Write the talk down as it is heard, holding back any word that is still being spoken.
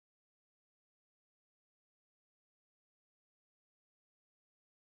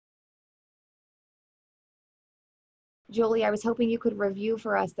Julie, I was hoping you could review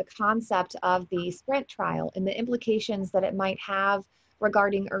for us the concept of the SPRINT trial and the implications that it might have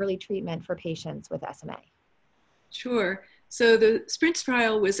regarding early treatment for patients with SMA. Sure. So the SPRINT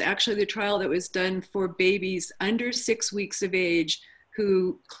trial was actually the trial that was done for babies under 6 weeks of age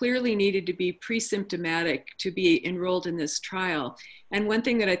who clearly needed to be pre-symptomatic to be enrolled in this trial. And one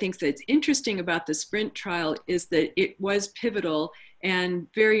thing that I think that's interesting about the SPRINT trial is that it was pivotal and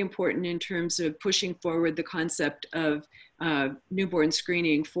very important in terms of pushing forward the concept of newborn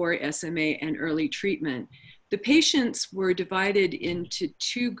screening for SMA and early treatment. The patients were divided into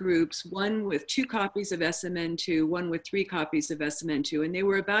two groups, one with 2 copies of SMN2, one with 3 copies of SMN2, and they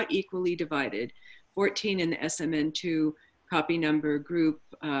were about equally divided, 14 in the SMN2 copy number group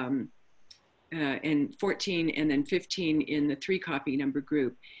and 14 and then 15 in the 3 copy number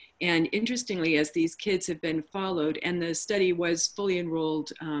group. And interestingly, as these kids have been followed, and the study was fully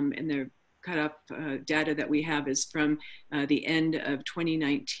enrolled and the cutoff data that we have is from the end of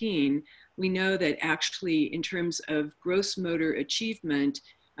 2019, we know that actually in terms of gross motor achievement,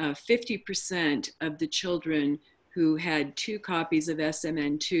 50% of the children who had 2 copies of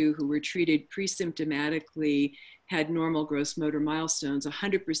SMN2 who were treated pre-symptomatically had normal gross motor milestones,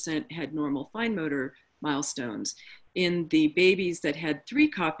 100% had normal fine motor milestones. In the babies that had 3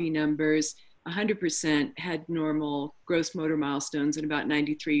 copy numbers, 100% had normal gross motor milestones and about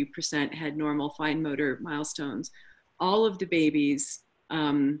 93% had normal fine motor milestones. All of the babies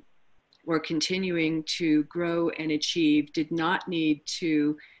were continuing to grow and achieve, did not need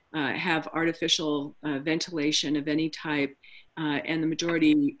to have artificial ventilation of any type, and the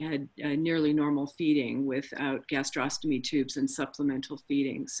majority had nearly normal feeding without gastrostomy tubes and supplemental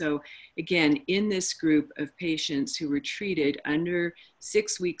feeding. So again, in this group of patients who were treated under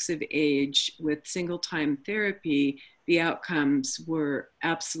 6 weeks of age with single-time therapy, the outcomes were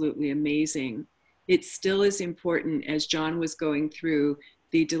absolutely amazing. It still is important, as John was going through,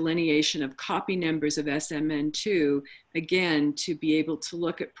 the delineation of copy numbers of SMN2, again, to be able to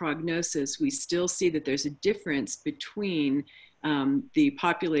look at prognosis. We still see that there's a difference between the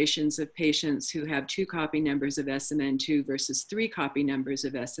populations of patients who have 2 copy numbers of SMN2 versus 3 copy numbers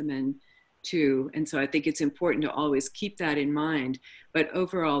of SMN2. And so I think it's important to always keep that in mind. But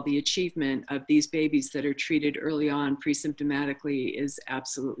overall, the achievement of these babies that are treated early on pre-symptomatically is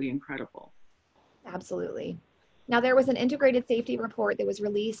absolutely incredible. Absolutely. Now, there was an integrated safety report that was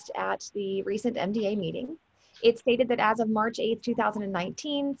released at the recent MDA meeting. It stated that as of March 8,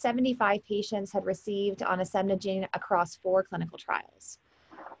 2019, 75 patients had received onasemnogene across 4 clinical trials.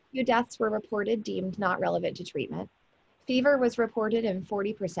 2 deaths were reported deemed not relevant to treatment. Fever was reported in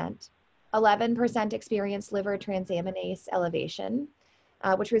 40%. 11% experienced liver transaminase elevation,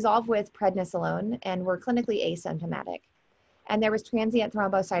 which resolved with prednisolone and were clinically asymptomatic. And there was transient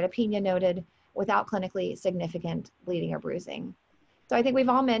thrombocytopenia noted without clinically significant bleeding or bruising. So I think we've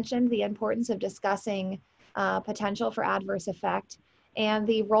all mentioned the importance of discussing potential for adverse effect and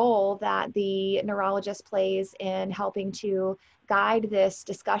the role that the neurologist plays in helping to guide this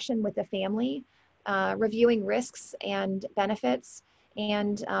discussion with the family, reviewing risks and benefits,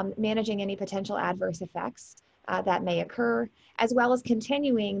 and managing any potential adverse effects that may occur, as well as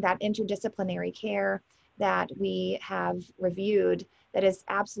continuing that interdisciplinary care that we have reviewed that is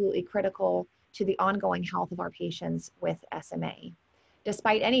absolutely critical to the ongoing health of our patients with SMA.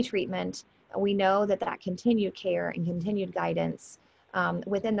 Despite any treatment, we know that that continued care and continued guidance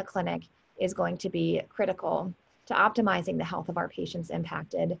within the clinic is going to be critical to optimizing the health of our patients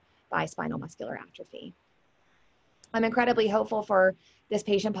impacted by spinal muscular atrophy. I'm incredibly hopeful for this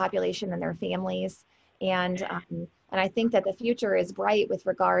patient population and their families, and I think that the future is bright with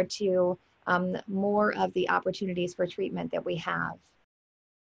regard to more of the opportunities for treatment that we have.